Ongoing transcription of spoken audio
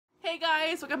Hey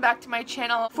guys, welcome back to my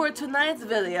channel. For tonight's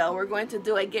video, we're going to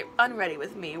do a Get Unready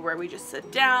with me where we just sit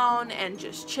down and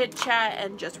just chit chat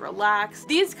and just relax.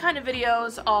 These kind of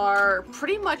videos are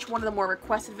pretty much one of the more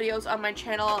requested videos on my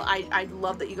channel. I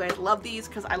love that you guys love these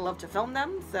because I love to film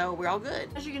them, so we're all good.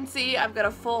 As you can see, I've got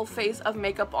a full face of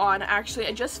makeup on. Actually,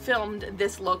 I just filmed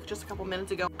this look just a couple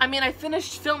minutes ago. I mean, I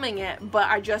finished filming it, but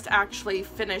I just actually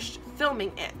finished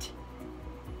filming it.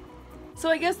 So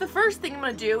I guess the first thing I'm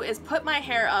gonna do is put my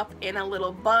hair up in a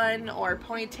little bun or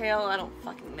ponytail, I don't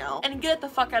fucking know, and get it the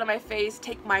fuck out of my face,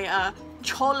 take my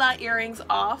chola earrings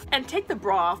off, and take the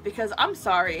bra off because I'm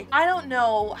sorry, I don't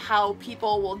know how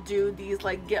people will do these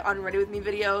like Get Unready with me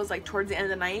videos like towards the end of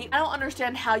the night. I don't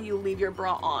understand how you leave your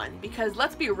bra on because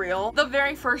let's be real, the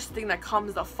very first thing that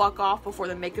comes the fuck off before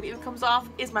the makeup even comes off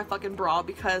is my fucking bra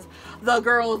because the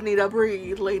girls need to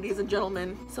breathe, ladies and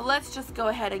gentlemen. So let's just go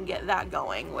ahead and get that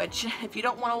going, which if you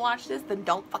don't want to watch this, then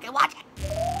don't fucking watch it.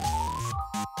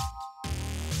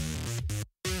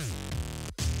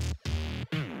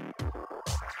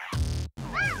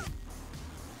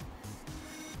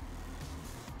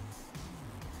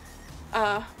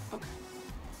 Okay.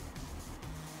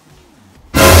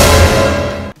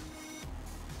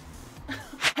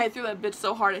 I threw that bitch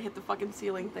so hard it hit the fucking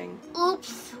ceiling thing.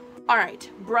 Oops. Alright,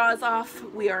 bras off.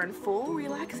 We are in full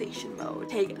relaxation mode.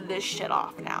 Take this shit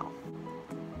off now.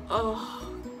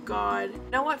 Oh god.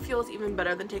 You know what feels even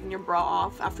better than taking your bra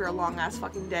off after a long ass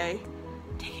fucking day?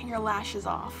 Taking your lashes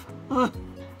off. Ugh.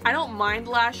 I don't mind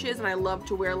lashes and I love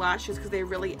to wear lashes because they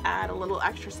really add a little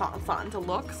extra something to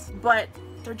looks, but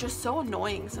they're just so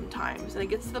annoying sometimes, and it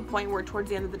gets to the point where towards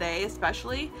the end of the day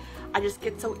especially, I just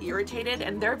get so irritated.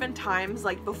 And there have been times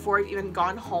like before I've even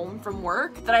gone home from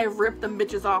work that I've ripped them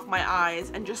bitches off my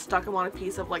eyes and just stuck them on a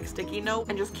piece of like sticky note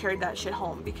and just carried that shit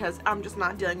home because I'm just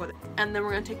not dealing with it. And then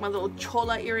we're gonna take my little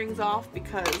chola earrings off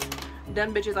because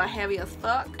them bitches are heavy as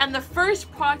fuck. And the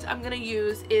first product I'm gonna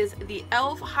use is the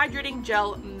E.L.F. Hydrating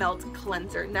Gel Melt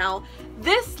Cleanser. Now,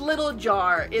 this little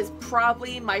jar is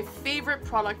probably my favorite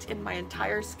product in my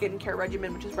entire skincare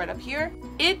regimen, which is right up here.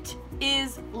 It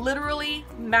is literally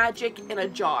magic in a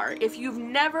jar. If you've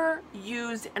never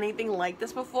used anything like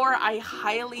this before, I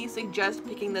highly suggest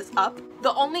picking this up.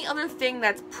 The only other thing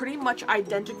that's pretty much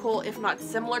identical, if not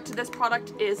similar to this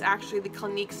product, is actually the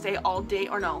Clinique Stay All Day,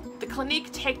 or no, the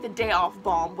Clinique Take the Day Off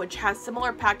Balm, which has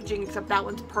similar packaging except that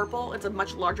one's purple. It's a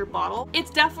much larger bottle.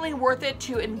 It's definitely worth it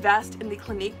to invest in the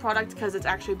Clinique product because it's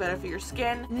actually better for your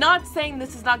skin. Not saying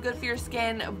this is not good for your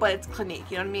skin, but it's Clinique,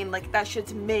 you know what I mean? Like, that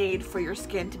shit's made for your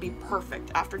skin to be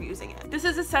perfect after using it. This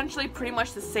is essentially pretty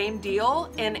much the same deal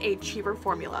in a cheaper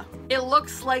formula. It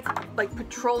looks like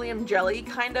petroleum jelly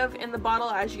kind of in the bottle.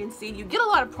 As you can see, you get a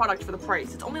lot of product for the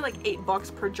price. It's only like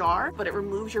 $8 per jar, but it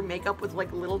removes your makeup with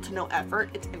like little to no effort.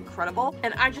 It's incredible.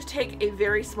 And I just take a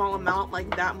very small amount,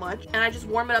 like that much, and I just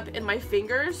warm it up in my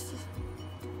fingers,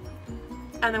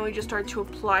 and then we just start to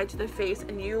apply to the face,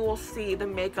 and you will see the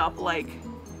makeup like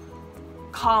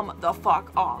come the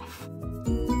fuck off.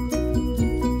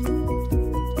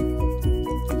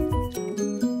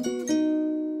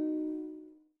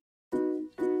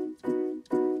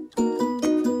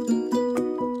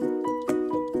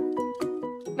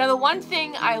 Now, the one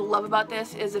thing I love about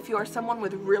this is if you are someone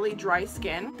with really dry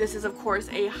skin, this is of course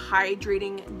a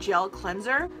hydrating gel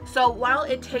cleanser. So while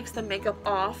it takes the makeup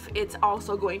off, it's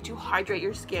also going to hydrate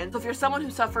your skin. So if you're someone who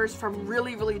suffers from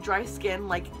really dry skin,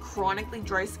 like chronically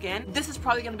dry skin, this is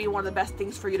probably going to be one of the best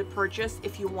things for you to purchase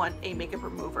if you want a makeup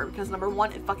remover, because number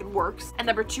one, it fucking works, and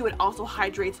number two, it also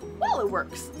hydrates while it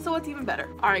works, so it's even better.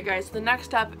 Alright guys, so the next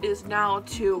step is now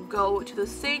to go to the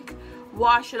sink,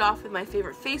 wash it off with my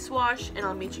favorite face wash, and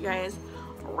I'll meet you guys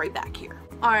right back here.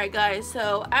 Alright guys,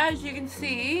 so as you can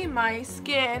see, my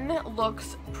skin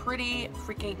looks pretty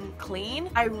freaking clean.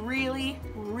 I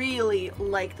really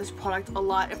like this product a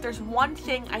lot. If there's one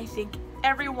thing I think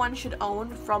everyone should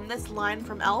own from this line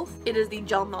from E.L.F., it is the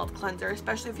Gel Melt Cleanser,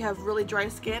 especially if you have really dry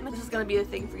skin. This is going to be a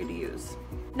thing for you to use.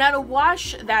 Now, to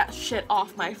wash that shit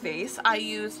off my face, I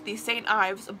used the St.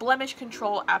 Ives Blemish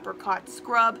Control Apricot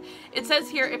Scrub. It says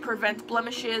here it prevents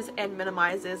blemishes and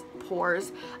minimizes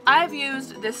pores. I've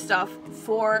used this stuff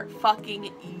for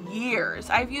fucking years.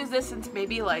 I've used this since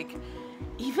maybe like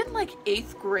even like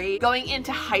 8th grade going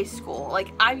into high school.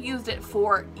 Like, I've used it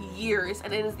for years,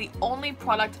 and it is the only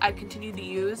product I've continued to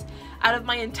use out of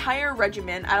my entire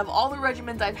regimen. Out of all the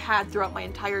regimens I've had throughout my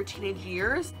entire teenage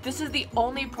years, this is the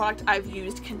only product I've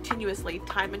used continuously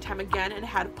time and time again and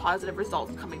had positive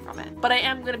results coming from it. But I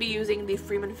am going to be using the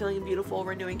Freeman Feeling Beautiful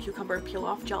Renewing Cucumber Peel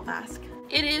Off Gel Mask.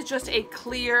 It is just a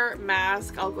clear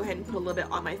mask. I'll go ahead and put a little bit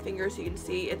on my finger so you can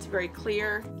see it's very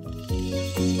clear.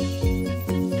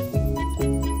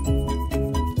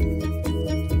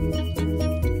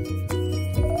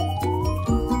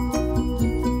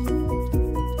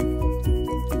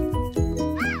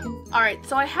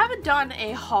 So I haven't done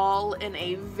a haul in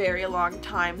a very long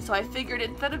time, so I figured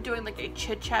instead of doing like a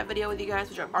chit chat video with you guys,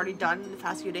 which I've already done in the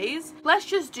past few days, let's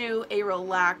just do a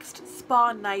relaxed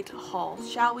spa night haul,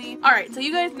 shall we? Alright, so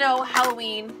you guys know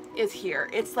Halloween is here.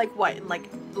 It's like what, in like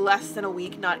less than a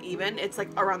week, not even. It's like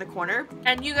around the corner.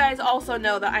 And you guys also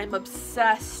know that I'm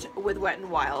obsessed with Wet n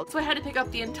Wild. So I had to pick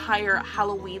up the entire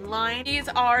Halloween line. These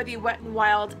are the Wet n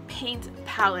Wild paint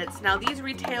palettes. Now these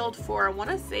retailed for, I want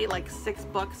to say like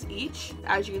 $6 each.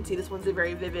 As you can see, this one's a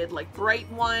very vivid, like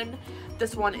bright one.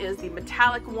 This one is the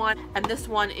metallic one, and this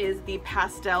one is the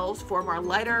pastels for more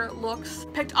lighter looks.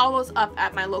 Picked all those up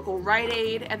at my local Rite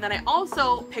Aid, and then I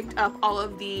also picked up all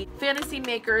of the Fantasy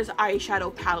Makers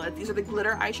eyeshadow palettes. These are the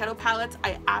glitter eyeshadow palettes.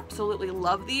 I absolutely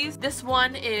love these. This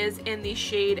one is in the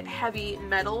shade Heavy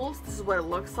Metals. This is what it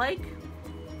looks like.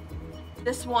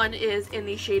 This one is in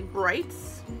the shade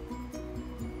Brights.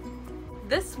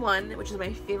 This one, which is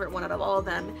my favorite one out of all of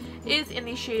them, is in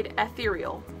the shade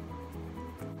Ethereal.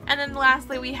 And then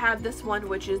lastly we have this one,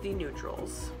 which is the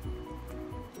Neutrals.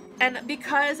 And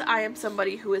because I am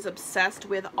somebody who is obsessed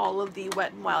with all of the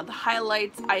Wet n Wild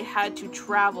highlights, I had to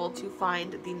travel to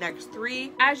find the next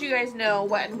three. As you guys know,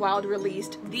 Wet n Wild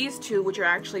released these two, which are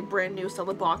actually brand new, still in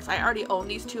the box. I already own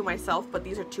these two myself, but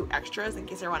these are two extras in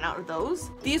case I run out of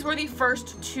those. These were the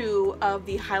first two of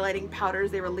the highlighting powders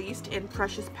they released in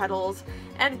Precious Petals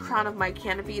and Crown of My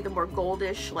Canopy, the more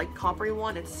goldish, like coppery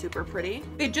one. It's super pretty.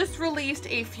 They just released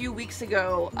a few weeks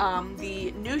ago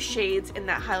the new shades in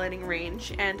that highlighting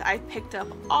range, and I picked up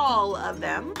all of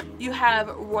them. You have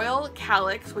Royal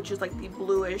Calyx, which is like the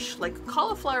bluish, like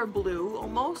cauliflower blue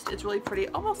almost. It's really pretty,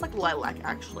 almost like lilac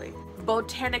actually.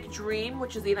 Botanic Dream,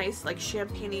 which is the nice like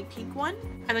champagne-y pink one.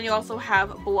 And then you also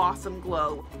have Blossom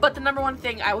Glow. But the number one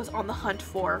thing I was on the hunt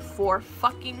for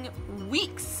fucking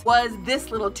weeks was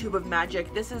this little tube of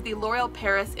magic. This is the L'Oreal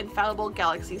Paris Infallible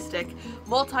Galaxy Stick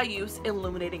Multi-Use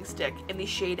Illuminating Stick in the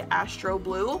shade Astro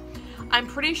Blue. I'm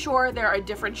pretty sure there are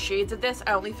different shades of this.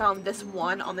 I only found this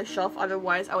one on the shelf,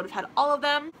 otherwise I would have had all of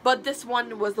them. But this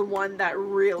one was the one that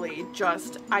really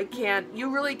just,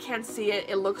 you really can't see it.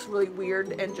 It looks really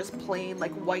weird and just plain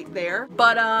like white there.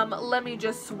 But let me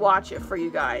just swatch it for you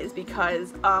guys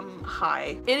because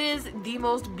hi. It is the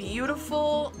most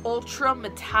beautiful ultra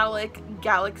metallic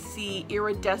galaxy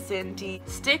iridescent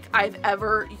stick I've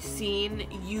ever seen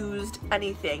used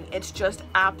anything. It's just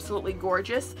absolutely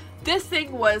gorgeous. This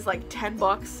thing was like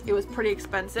 $10. It was pretty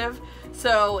expensive.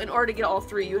 So in order to get all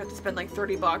three, you have to spend like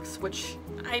 $30, which,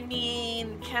 I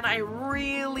mean, can I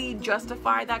really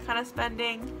justify that kind of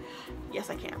spending?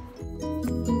 Yes, I can.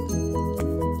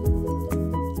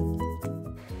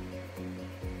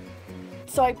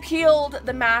 So I peeled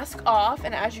the mask off,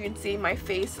 and as you can see, my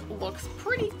face looks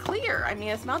pretty clear. I mean,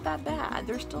 it's not that bad.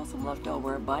 There's still some left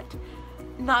over, but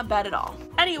not bad at all.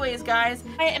 Anyways, guys,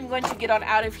 I am going to get on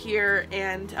out of here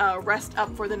and rest up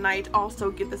for the night.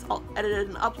 Also get this all edited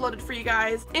and uploaded for you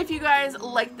guys. If you guys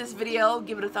like this video,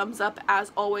 give it a thumbs up.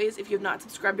 As always, if you have not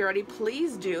subscribed already,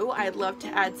 please do. I'd love to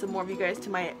add some more of you guys to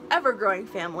my ever-growing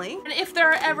family. And if there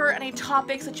are ever any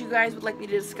topics that you guys would like me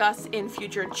to discuss in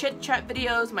future chit-chat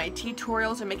videos, my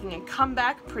tutorials are making a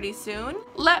comeback pretty soon.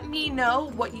 Let me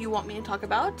know what you want me to talk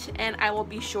about, and I will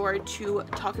be sure to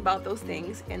talk about those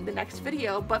things in the next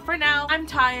video. But for now, I'm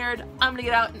tired. I'm gonna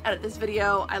get out and edit this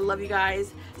video. I love you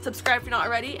guys. Subscribe if you're not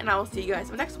already, and I will see you guys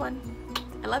in the next one.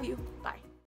 I love you.